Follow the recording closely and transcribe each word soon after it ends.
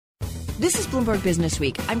This is Bloomberg Business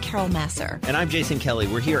Week. I'm Carol Massar. And I'm Jason Kelly.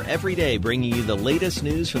 We're here every day bringing you the latest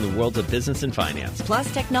news from the worlds of business and finance.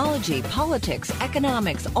 Plus technology, politics,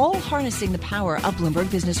 economics, all harnessing the power of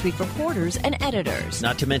Bloomberg Business Week reporters and editors.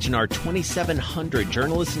 Not to mention our 2,700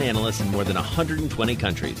 journalists and analysts in more than 120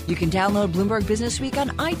 countries. You can download Bloomberg Business Week on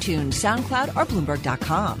iTunes, SoundCloud, or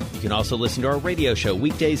Bloomberg.com. You can also listen to our radio show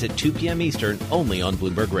weekdays at 2 p.m. Eastern, only on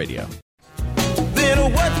Bloomberg Radio.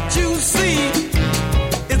 Then what you see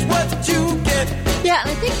is what you get. Yeah,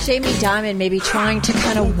 and I think Jamie Dimon may be trying to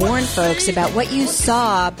kind of warn folks about what you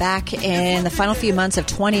saw back in the final few months of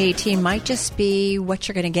 2018 might just be what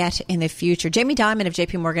you're going to get in the future. Jamie Dimon of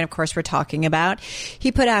JPMorgan, of course, we're talking about.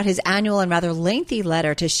 He put out his annual and rather lengthy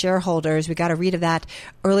letter to shareholders. We got a read of that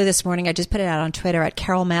early this morning. I just put it out on Twitter at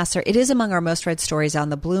Carol Massar. It is among our most read stories on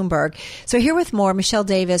the Bloomberg. So here with more, Michelle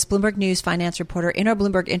Davis, Bloomberg News Finance Reporter in our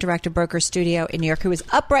Bloomberg Interactive Broker studio in New York, who was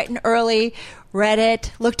up bright and early, read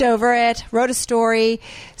it, looked over it, wrote a story.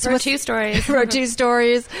 Wrote two stories. Wrote two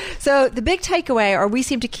stories. So the big takeaway, or we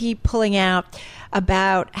seem to keep pulling out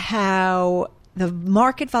about how the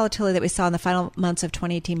market volatility that we saw in the final months of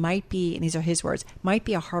 2018 might be, and these are his words, might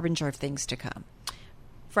be a harbinger of things to come.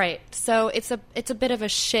 Right. So it's a bit of a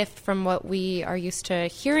shift from what we are used to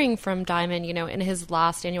hearing from Dimon. You know, in his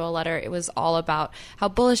last annual letter, it was all about how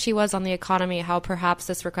bullish he was on the economy, how perhaps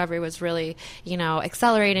this recovery was really,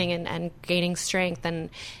 accelerating and gaining strength. And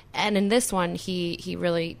in this one, he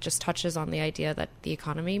really just touches on the idea that the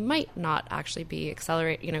economy might not actually be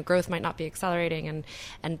accelerating, growth might not be accelerating,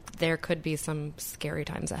 and there could be some scary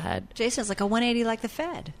times ahead. Jason, it's like a 180 like the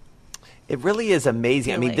Fed. It really is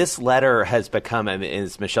amazing. Really? I mean, this letter has become,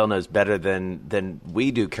 as Michelle knows better than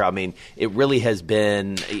we do, Carol, I mean, it really has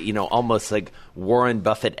been, almost like Warren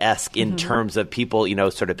Buffett-esque in terms of people,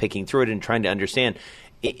 sort of picking through it and trying to understand,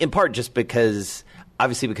 in part just because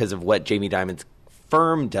of what Jamie Dimon's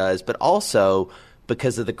firm does, but also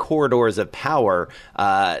because of the corridors of power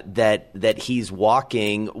that he's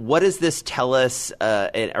walking. What does this tell us,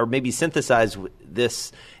 or maybe synthesize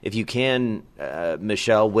this, if you can,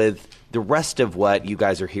 Michelle, with the rest of what you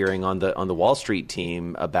guys are hearing on the Wall Street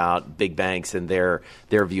team about big banks and their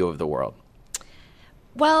view of the world?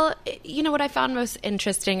 Well, what I found most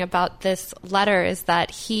interesting about this letter is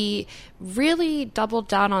that he really doubled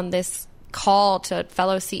down on this call to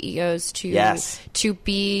fellow CEOs to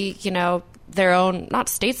be, their own, not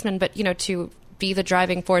statesmen, but, to be the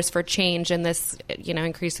driving force for change in this,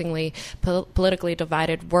 increasingly politically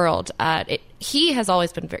divided world. He has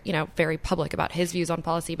always been, very public about his views on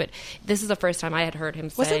policy, but this is the first time I had heard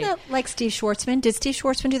him say. Wasn't that like Steve Schwarzman? Did Steve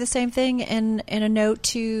Schwarzman do the same thing in a note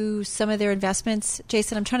to some of their investments?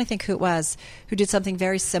 Jason, I'm trying to think who it was who did something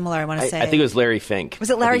very similar. I want to say. I think it was Larry Fink.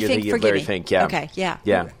 Was it Larry Fink? Forgive Larry me. Fink, yeah. Okay, yeah.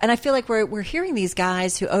 Yeah. And I feel like we're hearing these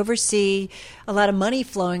guys who oversee a lot of money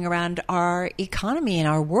flowing around our economy and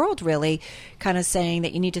our world, really, kind of saying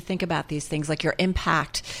that you need to think about these things like your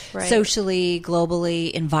impact socially,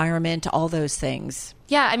 globally, environment, all those things.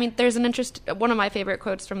 Yeah, I mean, there's one of my favorite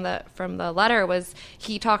quotes from the letter was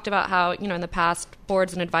he talked about how, in the past,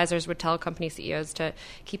 boards and advisors would tell company CEOs to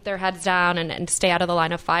keep their heads down and stay out of the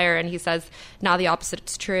line of fire. And he says now the opposite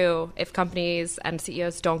is true. If companies and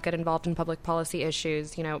CEOs don't get involved in public policy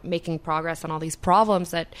issues, making progress on all these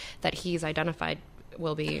problems that he's identified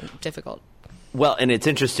will be difficult. Well, and it's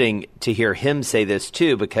interesting to hear him say this,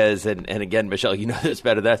 too, because, and again, Michelle, you know this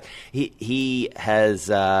better than us, he has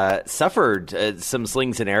suffered some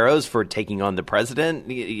slings and arrows for taking on the president,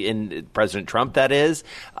 in President Trump, that is.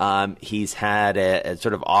 He's had a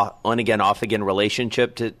sort of on-again, off-again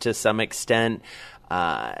relationship to some extent.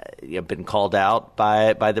 Been called out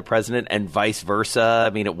by the president and vice versa. I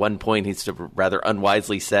mean, at one point, he sort of rather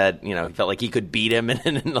unwisely said, he felt like he could beat him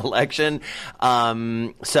in an election.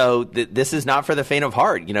 So this is not for the faint of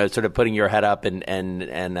heart, sort of putting your head up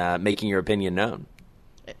and making your opinion known.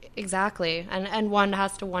 Exactly. And one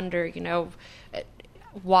has to wonder,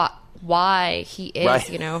 why he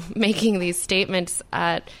is, making these statements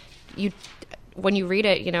when you read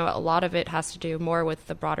it, a lot of it has to do more with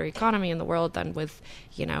the broader economy in the world than with,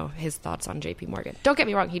 his thoughts on JPMorgan. Don't get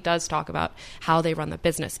me wrong. He does talk about how they run the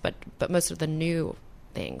business, but most of the new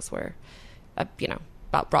things were,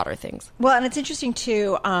 about broader things. Well, and it's interesting,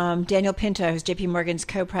 too, Daniel Pinto, who's JPMorgan's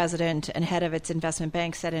co-president and head of its investment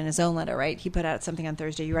bank, said in his own letter, right? He put out something on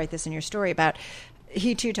Thursday. You write this in your story about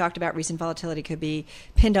he, too, talked about recent volatility could be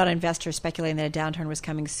pinned on investors speculating that a downturn was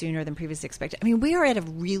coming sooner than previously expected. I mean, we are at a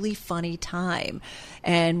really funny time.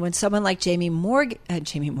 And when someone like Jamie Dimon of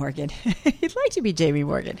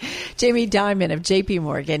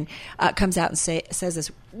JPMorgan comes out and says this,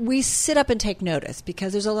 we sit up and take notice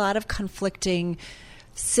because there's a lot of conflicting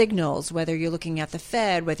signals, whether you're looking at the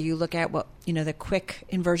Fed, whether you look at what, the quick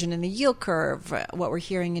inversion in the yield curve, what we're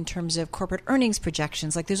hearing in terms of corporate earnings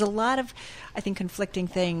projections. Like there's a lot of, I think, conflicting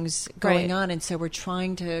things going on. And so we're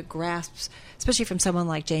trying to grasp, especially from someone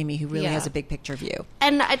like Jamie, who really has a big picture view.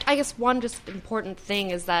 And I guess one just important thing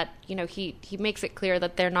is that, he makes it clear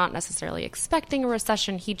that they're not necessarily expecting a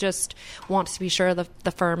recession. He just wants to be sure the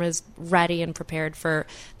firm is ready and prepared for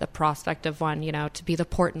the prospect of one, to be the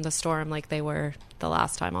port in the storm like they were the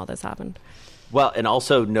last time all this happened. Well, and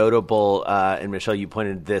also notable, and Michelle, you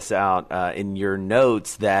pointed this out in your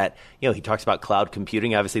notes, that he talks about cloud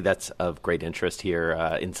computing. Obviously, that's of great interest here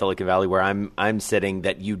in Silicon Valley, where I'm sitting.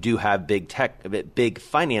 That you do have big tech, big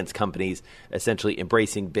finance companies essentially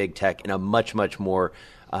embracing big tech in a much more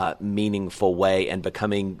meaningful way and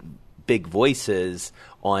becoming big voices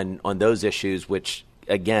on those issues, which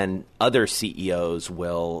again other CEOs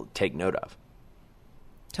will take note of.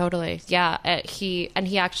 Totally. Yeah. He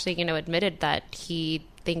actually, admitted that he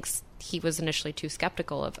thinks he was initially too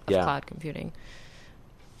skeptical of cloud computing.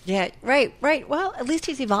 Yeah, right. Well, at least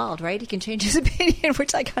he's evolved, right? He can change his opinion,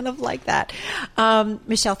 which I kind of like that.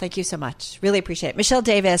 Michelle, thank you so much. Really appreciate it. Michelle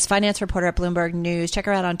Davis, finance reporter at Bloomberg News. Check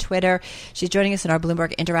her out on Twitter. She's joining us in our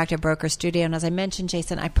Bloomberg Interactive Broker studio. And as I mentioned,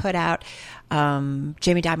 Jason, I put out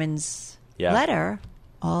Jamie Dimon's letter.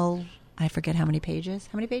 I forget how many pages.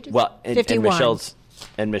 How many pages? Well, 51.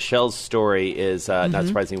 And Michelle's story is, not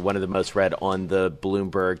surprisingly, one of the most read on the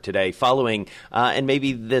Bloomberg today, following, and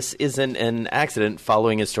maybe this isn't an accident,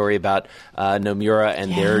 following a story about Nomura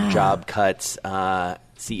and their job cuts,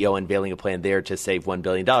 CEO unveiling a plan there to save $1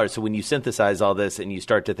 billion. So when you synthesize all this and you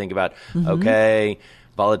start to think about, okay,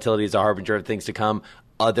 volatility is a harbinger of things to come,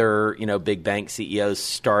 other, big bank CEOs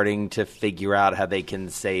starting to figure out how they can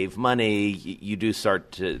save money, you do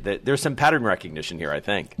start to, there's some pattern recognition here, I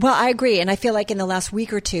think. Well, I agree. And I feel like in the last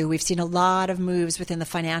week or two, we've seen a lot of moves within the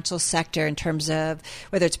financial sector in terms of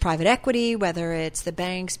whether it's private equity, whether it's the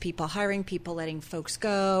banks, people hiring people, letting folks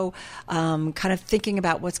go, kind of thinking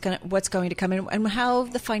about what's going to come in and how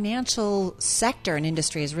the financial sector and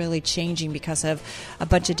industry is really changing because of a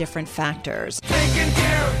bunch of different factors. Taking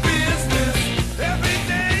care of business every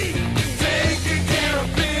day.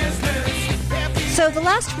 So the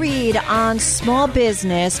last read on small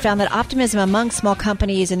business found that optimism among small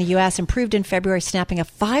companies in the U.S. improved in February, snapping a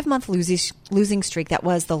 5-month losing streak that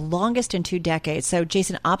was the longest in 2 decades. So,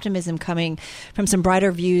 Jason, optimism coming from some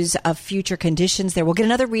brighter views of future conditions there. We'll get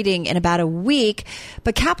another reading in about a week.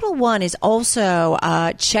 But Capital One is also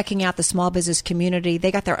checking out the small business community.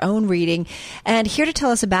 They got their own reading. And here to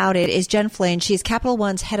tell us about it is Jenn Flynn. She's Capital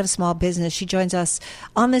One's head of small business. She joins us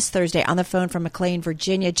on this Thursday on the phone from McLean,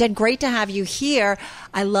 Virginia. Jenn, great to have you here.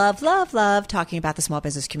 I love talking about the small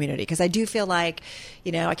business community because I do feel like,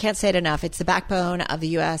 I can't say it enough. It's the backbone of the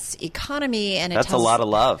U.S. economy. And that's a lot of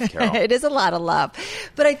love, Carol. It is a lot of love.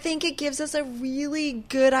 But I think it gives us a really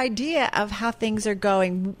good idea of how things are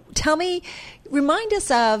going. Remind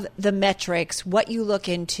us of the metrics, what you look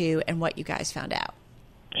into, and what you guys found out.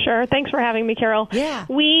 Sure. Thanks for having me, Carol. Yeah.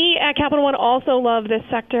 We at Capital One also love this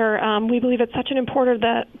sector. We believe it's such an important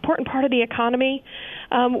part of the economy.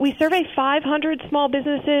 We survey 500 small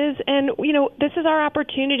businesses, and, this is our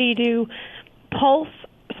opportunity to pulse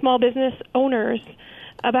small business owners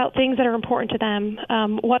about things that are important to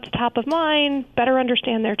them, what's top of mind, better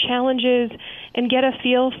understand their challenges, and get a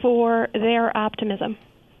feel for their optimism.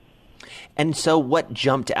 And so what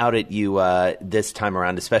jumped out at you this time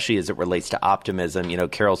around, especially as it relates to optimism?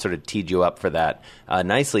 Carol sort of teed you up for that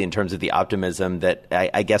nicely in terms of the optimism that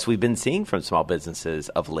I guess we've been seeing from small businesses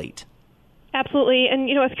of late. Absolutely. And,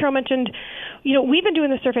 as Carol mentioned, we've been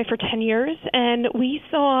doing this survey for 10 years, and we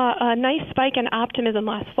saw a nice spike in optimism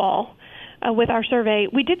last fall with our survey.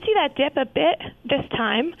 We did see that dip a bit this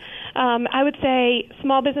time. I would say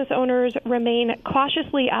small business owners remain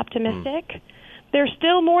cautiously optimistic. There's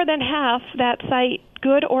still more than half that cite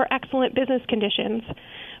good or excellent business conditions,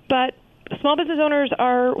 but small business owners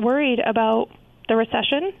are worried about the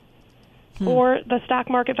recession or the stock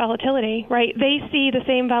market volatility, right? They see the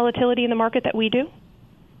same volatility in the market that we do,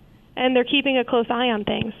 and they're keeping a close eye on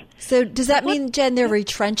things. So does that mean, Jenn, they're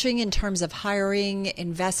retrenching in terms of hiring,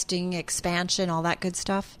 investing, expansion, all that good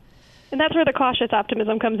stuff? And that's where the cautious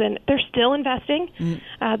optimism comes in. They're still investing.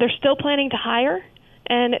 They're still planning to hire,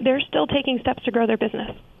 and they're still taking steps to grow their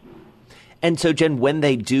business. And so, Jenn, when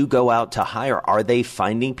they do go out to hire, are they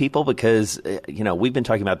finding people? Because, we've been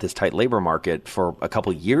talking about this tight labor market for a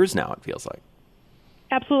couple of years now, it feels like.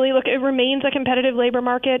 Absolutely. Look, it remains a competitive labor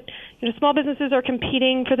market. Small businesses are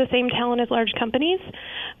competing for the same talent as large companies.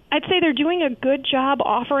 I'd say they're doing a good job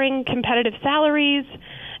offering competitive salaries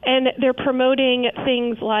And they're promoting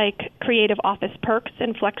things like creative office perks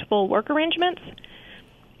and flexible work arrangements.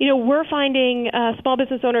 We're finding small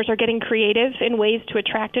business owners are getting creative in ways to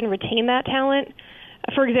attract and retain that talent.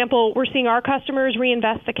 For example, we're seeing our customers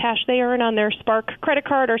reinvest the cash they earn on their Spark credit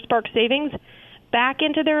card or Spark savings back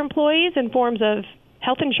into their employees in forms of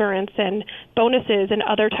health insurance and bonuses and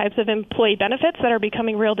other types of employee benefits that are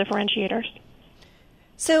becoming real differentiators.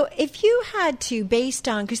 So if you had to, based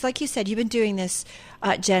on, because like you said, you've been doing this,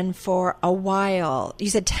 Jenn, for a while. You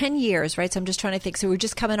said 10 years, right? So I'm just trying to think. So we're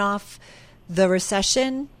just coming off the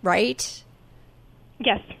recession, right?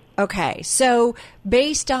 Yes. Okay. So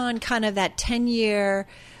based on kind of that 10-year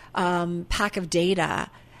pack of data,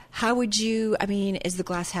 how would you, is the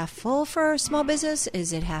glass half full for small business?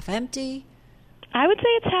 Is it half empty? I would say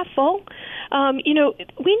it's half full.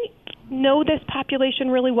 We know this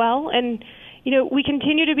population really well, and we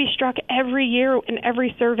continue to be struck every year in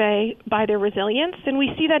every survey by their resilience, and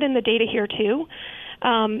we see that in the data here too.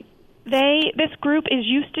 This group is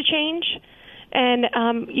used to change, and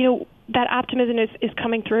that optimism is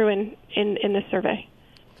coming through in this survey.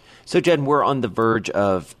 So, Jenn, we're on the verge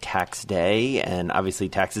of tax day, and obviously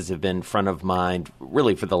taxes have been front of mind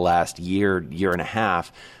really for the last year and a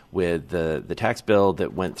half with the tax bill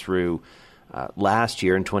that went through last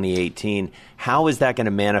year in 2018. How is that going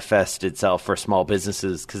to manifest itself for small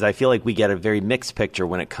businesses? Because I feel like we get a very mixed picture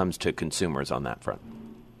when it comes to consumers on that front.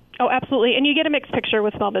 Oh, absolutely. And you get a mixed picture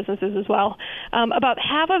with small businesses as well. About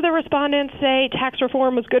half of the respondents say tax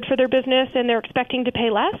reform was good for their business and they're expecting to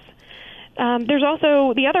pay less. There's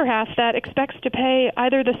also the other half that expects to pay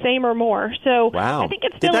either the same or more. So wow. I think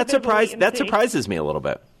it's still that surprises me a little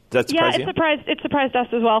bit. Does that surprise you? It surprised us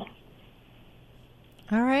as well.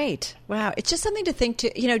 All right. Wow. It's just something to think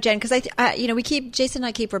to, Jenn, because Jason and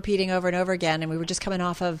I keep repeating over and over again, and we were just coming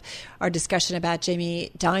off of our discussion about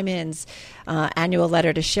Jamie Dimon's annual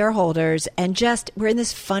letter to shareholders, and we're in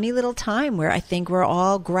this funny little time where I think we're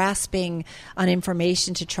all grasping on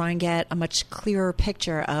information to try and get a much clearer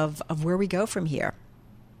picture of where we go from here.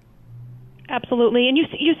 Absolutely. And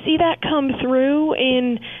you see that come through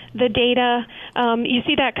in the data. You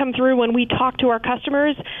see that come through when we talk to our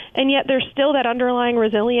customers, and yet there's still that underlying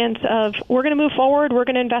resilience of we're going to move forward, we're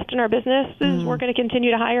going to invest in our businesses, we're going to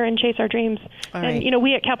continue to hire and chase our dreams. All right. And,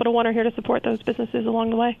 we at Capital One are here to support those businesses along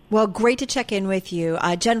the way. Well, great to check in with you.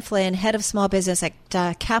 Jenn Flynn, Head of Small Business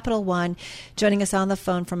at Capital One, joining us on the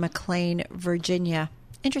phone from McLean, Virginia.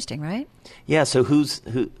 Interesting, right? Yeah. So whose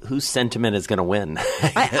sentiment is going to win?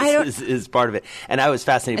 is part of it. And I was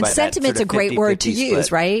fascinated by that. Sentiment's a great word to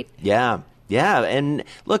use, right? Yeah. Yeah. And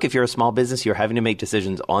look, if you're a small business, you're having to make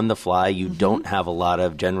decisions on the fly. You don't have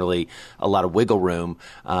generally a lot of wiggle room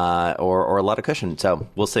or a lot of cushion. So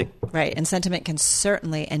we'll see. Right. And sentiment can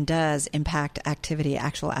certainly and does impact activity,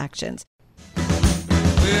 actual actions.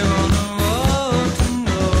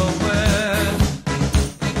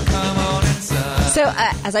 So,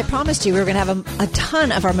 as I promised you, we were going to have a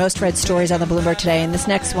ton of our most read stories on the Bloomberg today, and this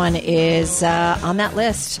next one is on that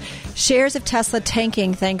list. Shares of Tesla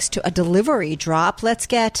tanking thanks to a delivery drop. Let's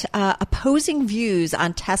get opposing views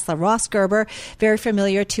on Tesla. Ross Gerber, very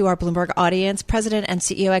familiar to our Bloomberg audience, president and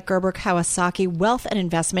CEO at Gerber Kawasaki Wealth and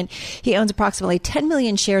Investment. He owns approximately 10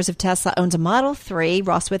 million shares of Tesla, owns a Model 3.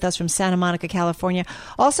 Ross with us from Santa Monica, California.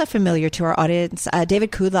 Also familiar to our audience,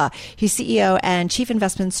 David Kudla. He's CEO and chief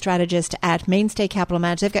investment strategist at Mainstay Capital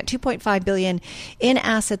Management. They've got $2.5 billion in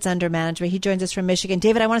assets under management. He joins us from Michigan.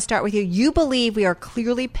 David, I want to start with you. You believe we are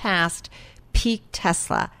clearly past peak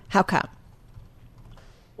Tesla. How come?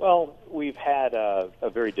 Well, we've had a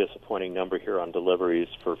very disappointing number here on deliveries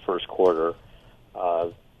for first quarter.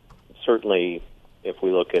 Certainly, if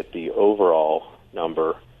we look at the overall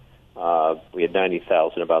number, we had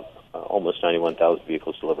 90,000, about almost 91,000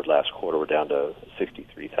 vehicles delivered last quarter. We're down to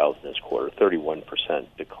 63,000 this quarter, 31%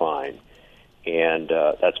 decline. And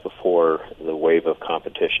that's before the wave of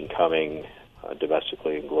competition coming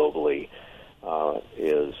domestically and globally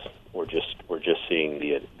we're just seeing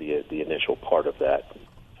the initial part of that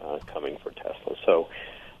coming for Tesla. So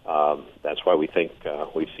that's why we think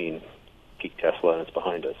we've seen peak Tesla and it's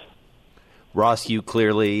behind us. Ross, you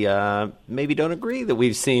clearly maybe don't agree that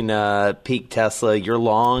we've seen peak Tesla. You're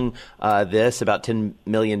long this, about $10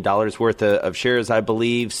 million worth of shares, I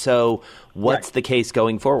believe. So what's the case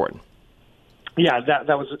going forward? Yeah,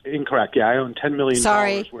 that was incorrect. Yeah, I own $10 million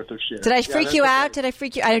worth of shares. Did I freak you out? Did I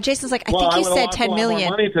freak you? I know Jason's like, I think you said $10 million.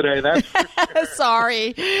 More money today. That's for sure.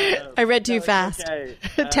 Sorry, I read too fast. Okay.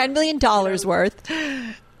 $10 million worth.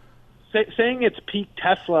 Saying it's peak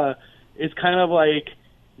Tesla is kind of like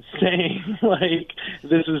saying, like,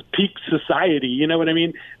 this is peak society. You know what I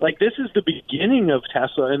mean? Like, this is the beginning of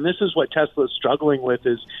Tesla, and this is what Tesla is struggling with,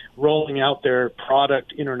 is rolling out their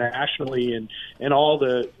product internationally and all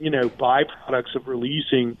the, byproducts of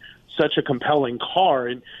releasing such a compelling car.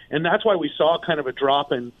 And that's why we saw kind of a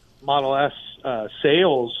drop in Model S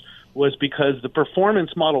sales, was because the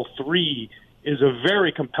performance Model 3 is a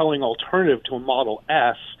very compelling alternative to a Model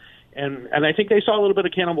S. And I think they saw a little bit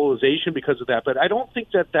of cannibalization because of that. But I don't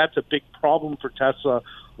think that that's a big problem for Tesla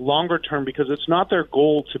longer term, because it's not their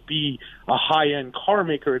goal to be a high-end car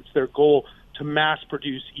maker. It's their goal to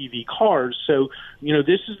mass-produce EV cars. So,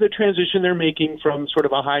 this is the transition they're making from sort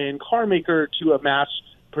of a high-end car maker to a mass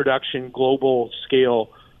production, global-scale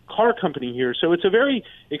car company here. So it's a very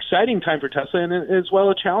exciting time for Tesla, and as well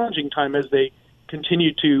a challenging time as they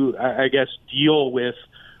continue to, I guess, deal with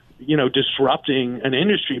disrupting an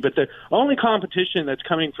industry. But the only competition that's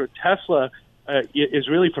coming for Tesla is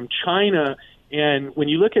really from China. And when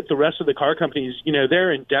you look at the rest of the car companies,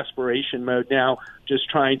 they're in desperation mode now, just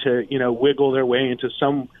trying to, wiggle their way into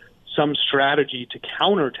some strategy to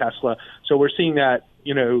counter Tesla. So we're seeing that,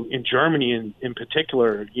 in Germany in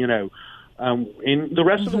particular, and the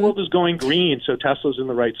rest of the world is going green, so Tesla's in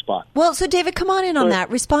the right spot. Well, so David, come on in on that.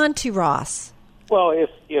 Respond to Ross. Well,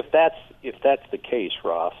 if that's the case,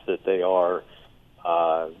 Ross, that they are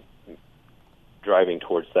driving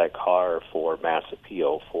towards that car for mass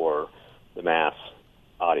appeal for the mass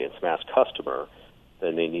audience, mass customer,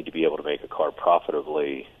 then they need to be able to make a car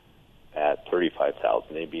profitably at $35,000.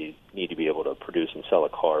 They need to be able to produce and sell a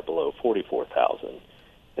car below $44,000,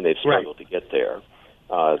 and they've struggled to get there.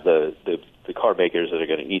 The car makers that are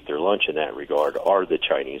going to eat their lunch in that regard are the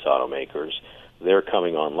Chinese automakers. They're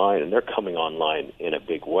coming online, and they're coming online in a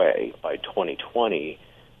big way. By 2020,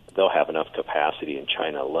 they'll have enough capacity in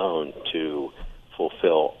China alone to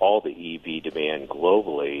fulfill all the EV demand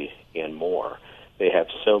globally and more. They have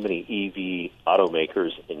so many EV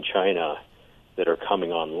automakers in China that are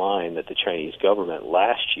coming online that the Chinese government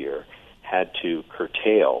last year had to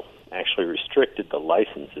curtail, actually restricted the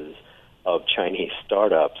licenses of Chinese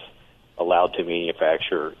startups allowed to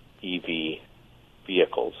manufacture EV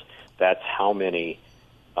vehicles. That's how many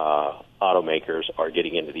automakers are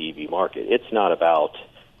getting into the EV market. It's not about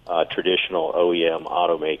traditional OEM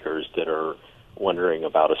automakers that are wondering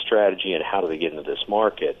about a strategy and how do they get into this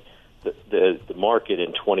market. The market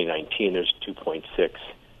in 2019, there's 2.6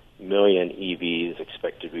 million EVs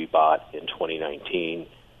expected to be bought in 2019.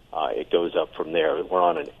 It goes up from there. We're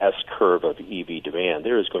on an S-curve of EV demand.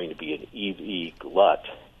 There is going to be an EV glut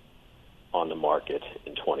on the market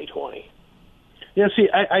in 2020. Yeah, see,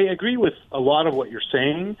 I agree with a lot of what you're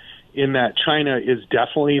saying in that China is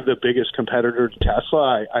definitely the biggest competitor to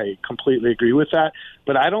Tesla. I completely agree with that.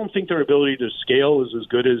 But I don't think their ability to scale is as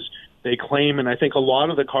good as they claim. And I think a lot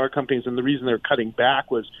of the car companies, and the reason they're cutting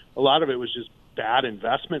back was a lot of it was just bad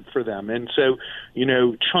investment for them. And so,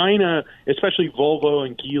 China, especially Volvo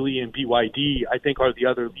and Geely and BYD, I think are the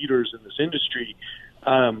other leaders in this industry.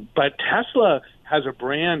 But Tesla has a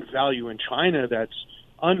brand value in China that's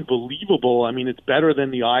unbelievable. I mean, it's better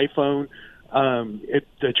than the iPhone.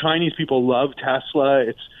 The Chinese people love Tesla.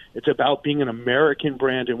 It's about being an American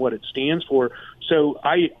brand and what it stands for. So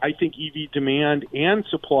I think EV demand and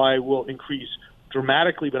supply will increase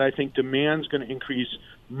dramatically, but I think demand's going to increase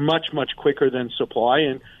much, much quicker than supply,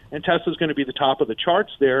 and Tesla's going to be the top of the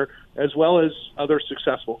charts there, as well as other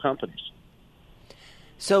successful companies.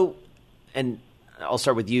 So, and I'll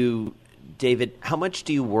start with you, David. How much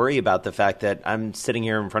do you worry about the fact that I'm sitting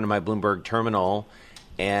here in front of my Bloomberg terminal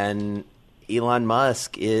and Elon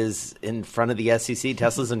Musk is in front of the SEC,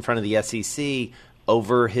 Tesla's in front of the SEC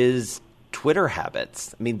over his Twitter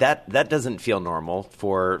habits? I mean, that doesn't feel normal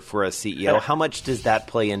for a CEO. How much does that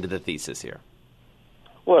play into the thesis here?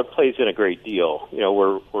 Well, it plays in a great deal.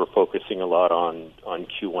 We're focusing a lot on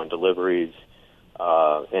Q1 deliveries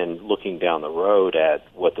and looking down the road at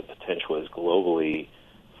what the potential is globally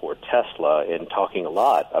for Tesla, and talking a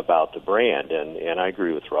lot about the brand. And I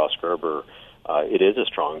agree with Ross Gerber. It is a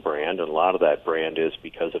strong brand, and a lot of that brand is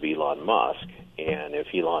because of Elon Musk. And if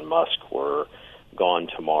Elon Musk were gone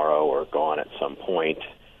tomorrow or gone at some point,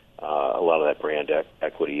 a lot of that brand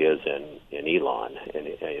equity is in Elon, and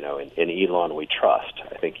in Elon we trust.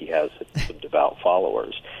 I think he has some devout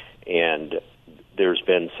followers, and there's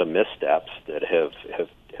been some missteps that have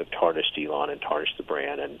tarnished Elon and tarnished the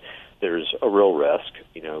brand, and there's a real risk.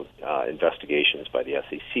 Investigations by the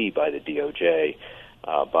SEC, by the DOJ,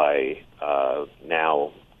 by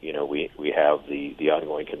now, we have the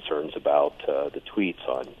ongoing concerns about the tweets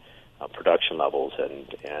on production levels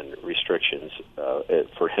and restrictions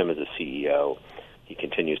for him as a CEO. he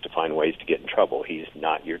continues to find ways to get in trouble. He's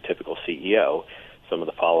not your typical CEO. Some of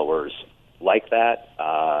the followers like that,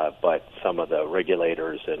 but some of the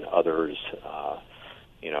regulators and others,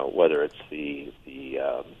 whether it's the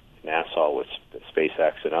NASA with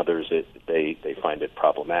SpaceX and others, they find it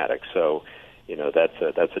problematic. So,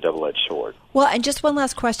 that's a double-edged sword. Well, and just one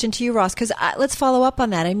last question to you, Ross, because let's follow up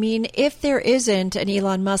on that. I mean, if there isn't an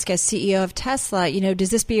Elon Musk as CEO of Tesla,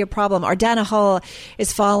 does this be a problem? Our Dana Hull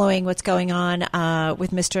is following what's going on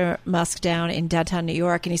with Mr. Musk down in downtown New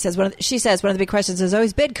York, and she says one of the big questions has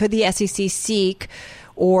always been, could the SEC seek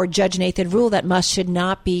or Judge Nathan rule that Musk should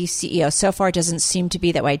not be CEO? So far, it doesn't seem to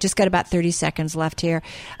be that way. Just got about 30 seconds left here.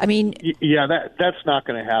 I mean... Yeah, that's not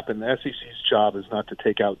going to happen. The SEC's job is not to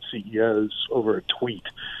take out CEOs over a tweet.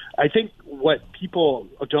 I think what people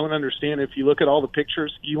don't understand, if you look at all the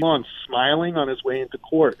pictures, Elon's smiling on his way into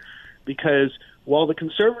court, because while the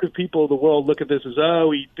conservative people of the world look at this as,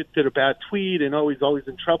 he did a bad tweet and he's always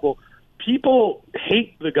in trouble, people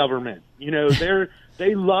hate the government.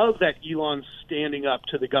 They love that Elon's standing up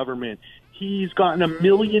to the government. He's gotten 1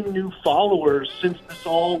 million new followers since this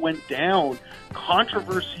all went down.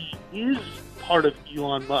 Controversy is part of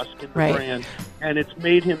Elon Musk and the brand, and it's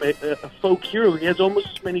made him a folk hero. He has almost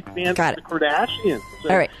as many fans as the Kardashians. So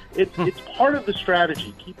all right. It's part of the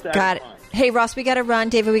strategy. Keep that in mind. Hey, Ross, we got to run.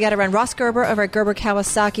 David, we got to run. Ross Gerber over at Gerber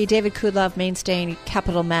Kawasaki. David Kudla of Mainstay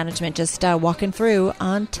Capital Management just walking through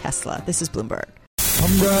on Tesla. This is Bloomberg.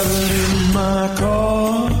 I'm driving in my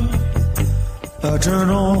car. I turn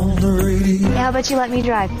on the radio. How about you let me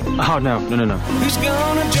drive? Oh, no. Who's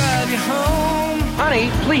gonna drive you home? Honey,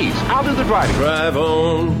 please, I'll do the driving. Drive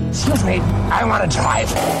on. Excuse me, I want to drive.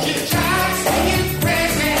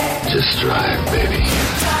 Just drive, baby.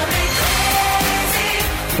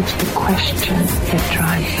 It's the question that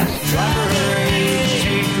drives us.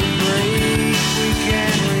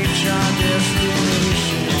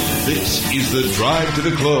 This is the Drive to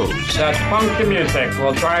the Close. That funky music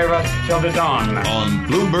will drive us till the dawn. On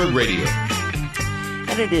Bloomberg Radio.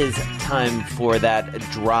 And it is time for that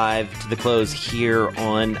drive to the close here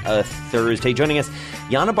on a Thursday. Joining us,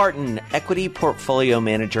 Yana Barton, Equity Portfolio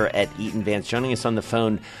Manager at Eaton Vance, joining us on the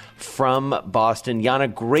phone from Boston.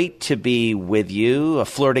 Yana, great to be with you. A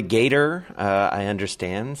Florida Gator, I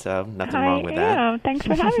understand, so nothing wrong with that. Yeah, thanks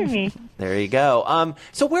for having me. There you go.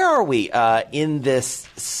 So where are we in this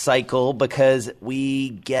cycle? Because we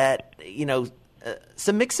get,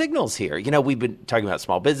 some mixed signals here. We've been talking about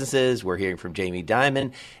small businesses. We're hearing from Jamie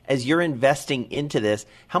Dimon. As you're investing into this,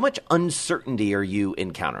 how much uncertainty are you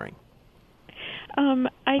encountering?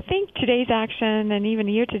 I think today's action and even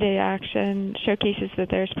year-to-date action showcases that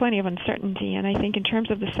there's plenty of uncertainty. And I think in terms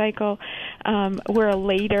of the cycle, we're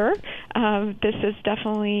later. This is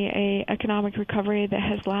definitely an economic recovery that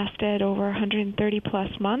has lasted over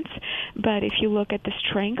 130-plus months. But if you look at the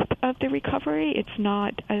strength of the recovery, it's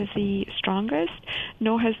not as the strongest,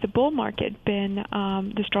 nor has the bull market been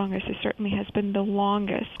the strongest. It certainly has been the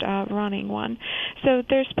longest running one. So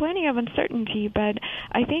there's plenty of uncertainty. But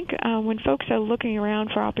I think when folks are looking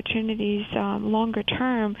around for opportunities longer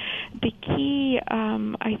term, the key,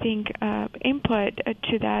 input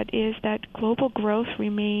to that is that global growth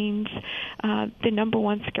remains the number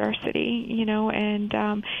one scarcity, and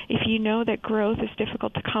if you know that growth is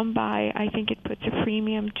difficult to come by, I think it puts a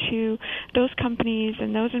premium to those companies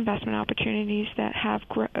and those investment opportunities that have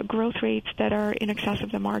growth rates that are in excess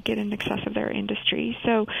of the market, in excess of their industry.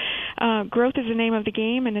 So growth is the name of the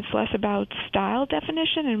game, and it's less about style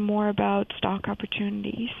definition and more about stock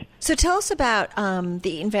opportunities. So tell us about the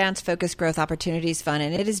Eaton Vance Focused Growth Opportunities Fund,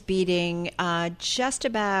 and it is beating just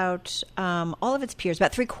about all of its peers,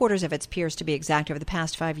 about 3/4 of its peers to be exact, over the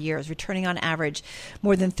past 5 years, returning on average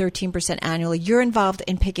more than 13% annually. You're involved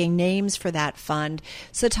in picking names for that fund.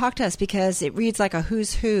 So talk to us, because it reads like a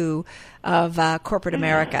who's who of corporate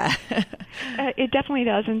America. It definitely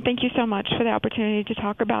does, and thank you so much for the opportunity to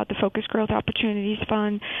talk about the Focused Growth Opportunities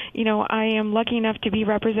Fund. I am lucky enough to be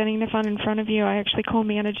representing the fund in front of you. I actually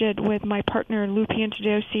co-manage it with my partner, Lou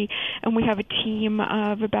Piantadosi, and we have a team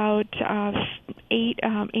of about 8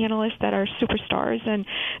 analysts that are superstars. And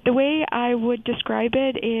the way I would describe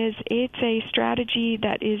it is it's a strategy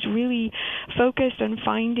that is really focused on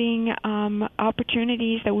finding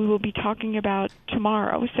opportunities that we will be talking about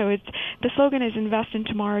tomorrow. So the slogan is Invest in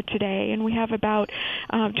Tomorrow Today, and we have about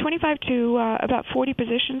 25 to about 40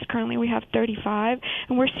 positions. Currently we have 35,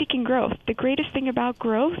 and we're seeking growth. The greatest thing about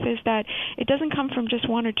growth is that it doesn't come from just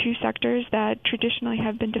one or two sectors that traditionally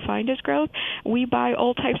have been defined as growth. We buy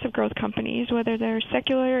all types of growth companies, whether whether they're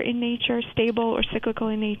secular in nature, stable, or cyclical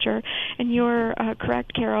in nature. And you're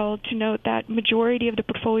correct, Carol, to note that majority of the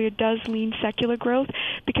portfolio does lean secular growth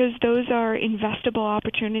because those are investable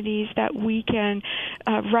opportunities that we can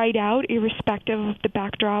ride out irrespective of the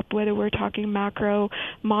backdrop, whether we're talking macro,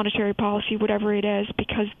 monetary policy, whatever it is,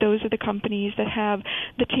 because those are the companies that have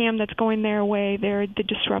the TAM that's going their way. They're the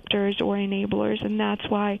disruptors or enablers, and that's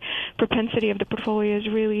why propensity of the portfolio is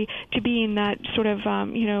really to be in that sort of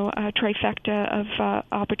trifecta of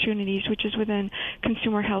opportunities, which is within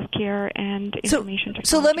consumer healthcare and information technology.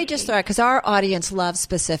 So let me just throw it, because our audience loves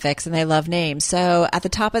specifics and they love names. So at the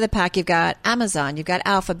top of the pack, you've got Amazon, you've got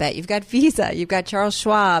Alphabet, you've got Visa, you've got Charles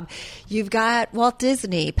Schwab, you've got Walt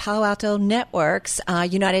Disney, Palo Alto Networks,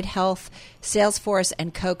 United Health, Salesforce,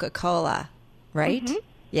 and Coca-Cola, right? Mm-hmm.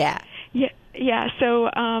 Yeah. Yeah, so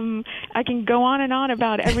I can go on and on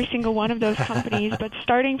about every single one of those companies, but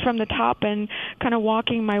starting from the top and kind of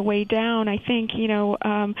walking my way down, I think,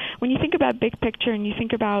 when you think about big picture and you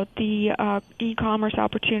think about the e-commerce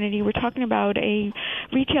opportunity, we're talking about a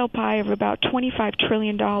retail pie of about $25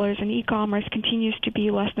 trillion, and e-commerce continues to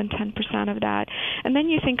be less than 10% of that. And then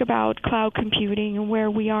you think about cloud computing and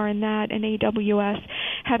where we are in that, and AWS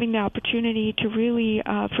having the opportunity to really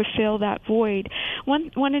fulfill that void.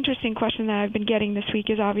 One interesting question that I've been getting this week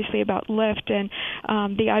is obviously about Lyft and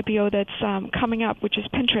the IPO that's coming up, which is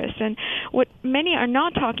Pinterest. And what many are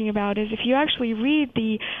not talking about is if you actually read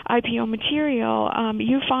the IPO material,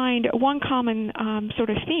 you find one common sort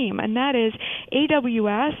of theme, and that is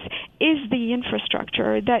AWS is the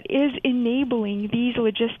infrastructure that is enabling these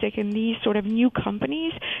logistic and these sort of new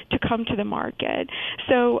companies to come to the market.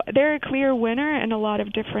 So they're a clear winner in a lot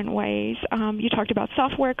of different ways. You talked about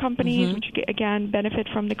software companies, which again benefit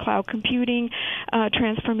from the cloud computing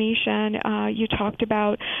transformation. You talked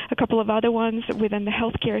about a couple of other ones within the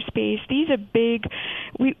healthcare space. These are big.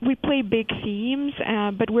 We play big themes,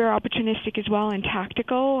 but we're opportunistic as well and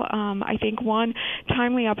tactical. I think one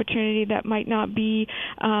timely opportunity that might not be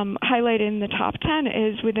highlighted in the top 10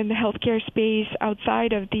 is within the healthcare space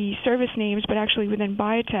outside of the service names, but actually within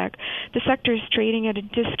biotech. The sector is trading at a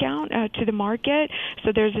discount to the market,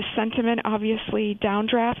 so there's a sentiment, obviously,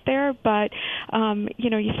 downdraft there, but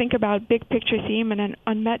you think about big picture theme and an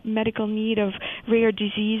unmet medical need of rare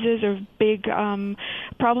diseases or big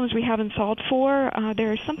problems we haven't solved for.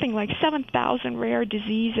 There are something like 7,000 rare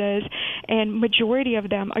diseases, and majority of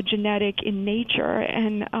them are genetic in nature,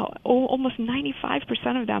 and almost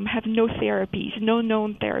 95% of them have no therapies, no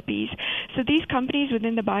known therapies. So these companies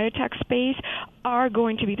within the biotech space are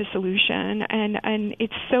going to be the solution, and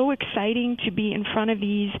it's so exciting to be in front of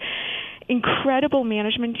these incredible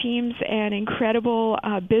management teams and incredible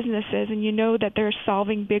businesses, and you know that they're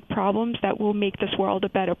solving big problems that will make this world a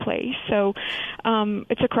better place. So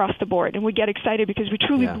it's across the board, and we get excited because we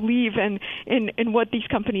truly believe in what these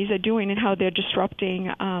companies are doing and how they're disrupting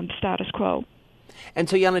the status quo. And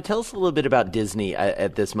so, Yana, tell us a little bit about Disney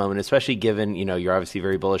at this moment, especially given, you're obviously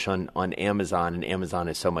very bullish on Amazon, and Amazon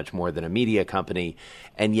is so much more than a media company.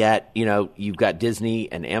 And yet, you've got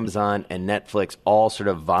Disney and Amazon and Netflix all sort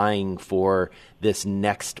of vying for this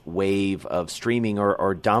next wave of streaming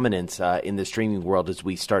or dominance in the streaming world as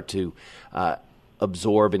we start to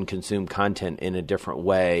absorb and consume content in a different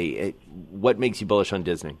way. What makes you bullish on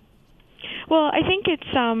Disney? Well, I think it's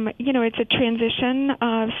it's a transition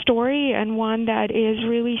story, and one that is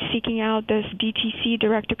really seeking out this DTC,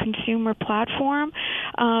 direct-to-consumer platform.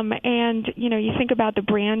 And you think about the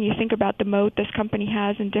brand, you think about the moat this company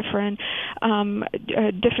has in different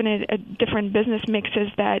business mixes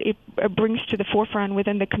that it brings to the forefront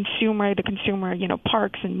within the consumer,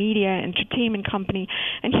 parks and media, entertainment company.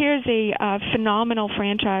 And here's a phenomenal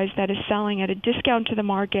franchise that is selling at a discount to the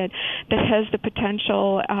market that has the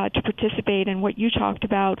potential to participate in what you talked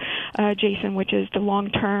about, Jason, which is the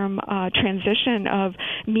long-term transition of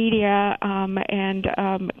media and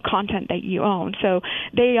content that you own. So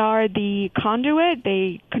they are the conduit.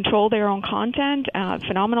 They control their own content,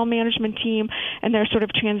 phenomenal management team, and they're sort of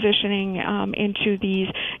transitioning into these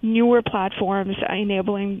newer platforms,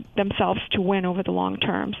 enabling themselves to win over the long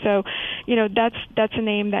term. So, that's a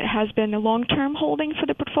name that has been a long-term holding for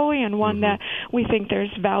the portfolio, and one that we think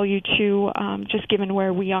there's value to, just given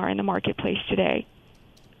where we are in the marketplace today.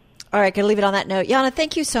 All right, going to leave it on that note. Yana,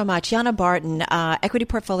 thank you so much. Yana Barton, Equity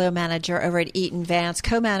Portfolio Manager over at Eaton Vance,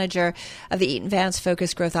 co-manager of the Eaton Vance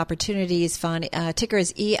Focused Growth Opportunities Fund. Ticker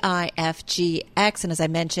is EIFGX. And as I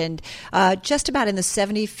mentioned, just about in the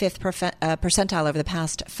 75th percentile over the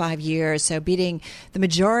past 5 years. So beating the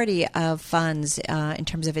majority of funds in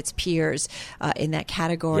terms of its peers in that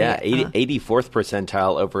category. Yeah, 84th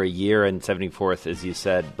percentile over a year and 74th, as you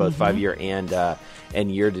said, both 5-year and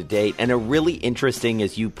year to date. And a really interesting,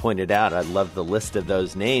 as you pointed out, I love the list of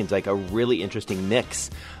those names, like a really interesting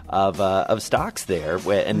mix of stocks there,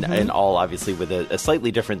 and all obviously with a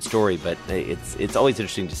slightly different story, but it's always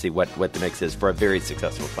interesting to see what the mix is for a very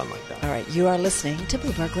successful fund like that. All right, you are listening to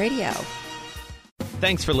Bloomberg Radio.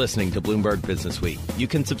 Thanks for listening to Bloomberg Business Week. You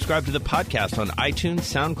can subscribe to the podcast on iTunes,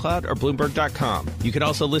 SoundCloud, or Bloomberg.com. You can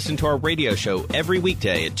also listen to our radio show every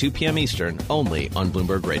weekday at 2 p.m. Eastern, only on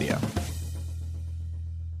Bloomberg Radio.